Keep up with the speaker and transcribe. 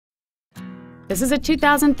This is a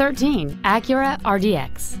 2013 Acura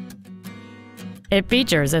RDX. It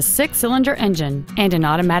features a 6-cylinder engine and an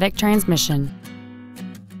automatic transmission.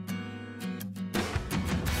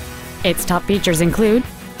 Its top features include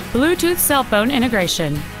Bluetooth cell phone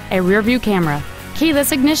integration, a rear-view camera,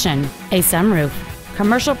 keyless ignition, a sunroof,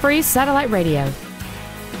 commercial-free satellite radio,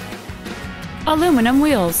 aluminum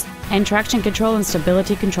wheels, and traction control and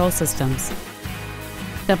stability control systems.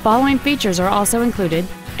 The following features are also included: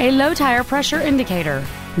 a low tire pressure indicator,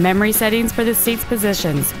 memory settings for the seat's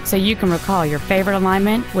positions so you can recall your favorite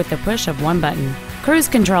alignment with the push of one button, cruise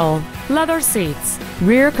control, leather seats,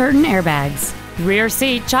 rear curtain airbags, rear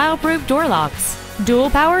seat child-proof door locks, dual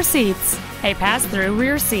power seats, a pass-through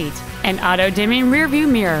rear seat, an auto-dimming rear-view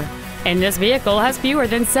mirror, and this vehicle has fewer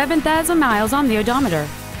than 7,000 miles on the odometer.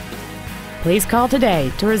 Please call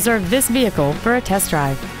today to reserve this vehicle for a test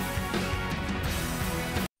drive.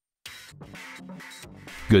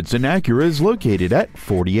 Goodson Acura is located at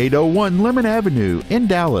 4801 Lemon Avenue in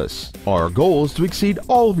Dallas. Our goal is to exceed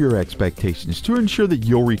all of your expectations to ensure that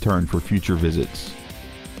you'll return for future visits.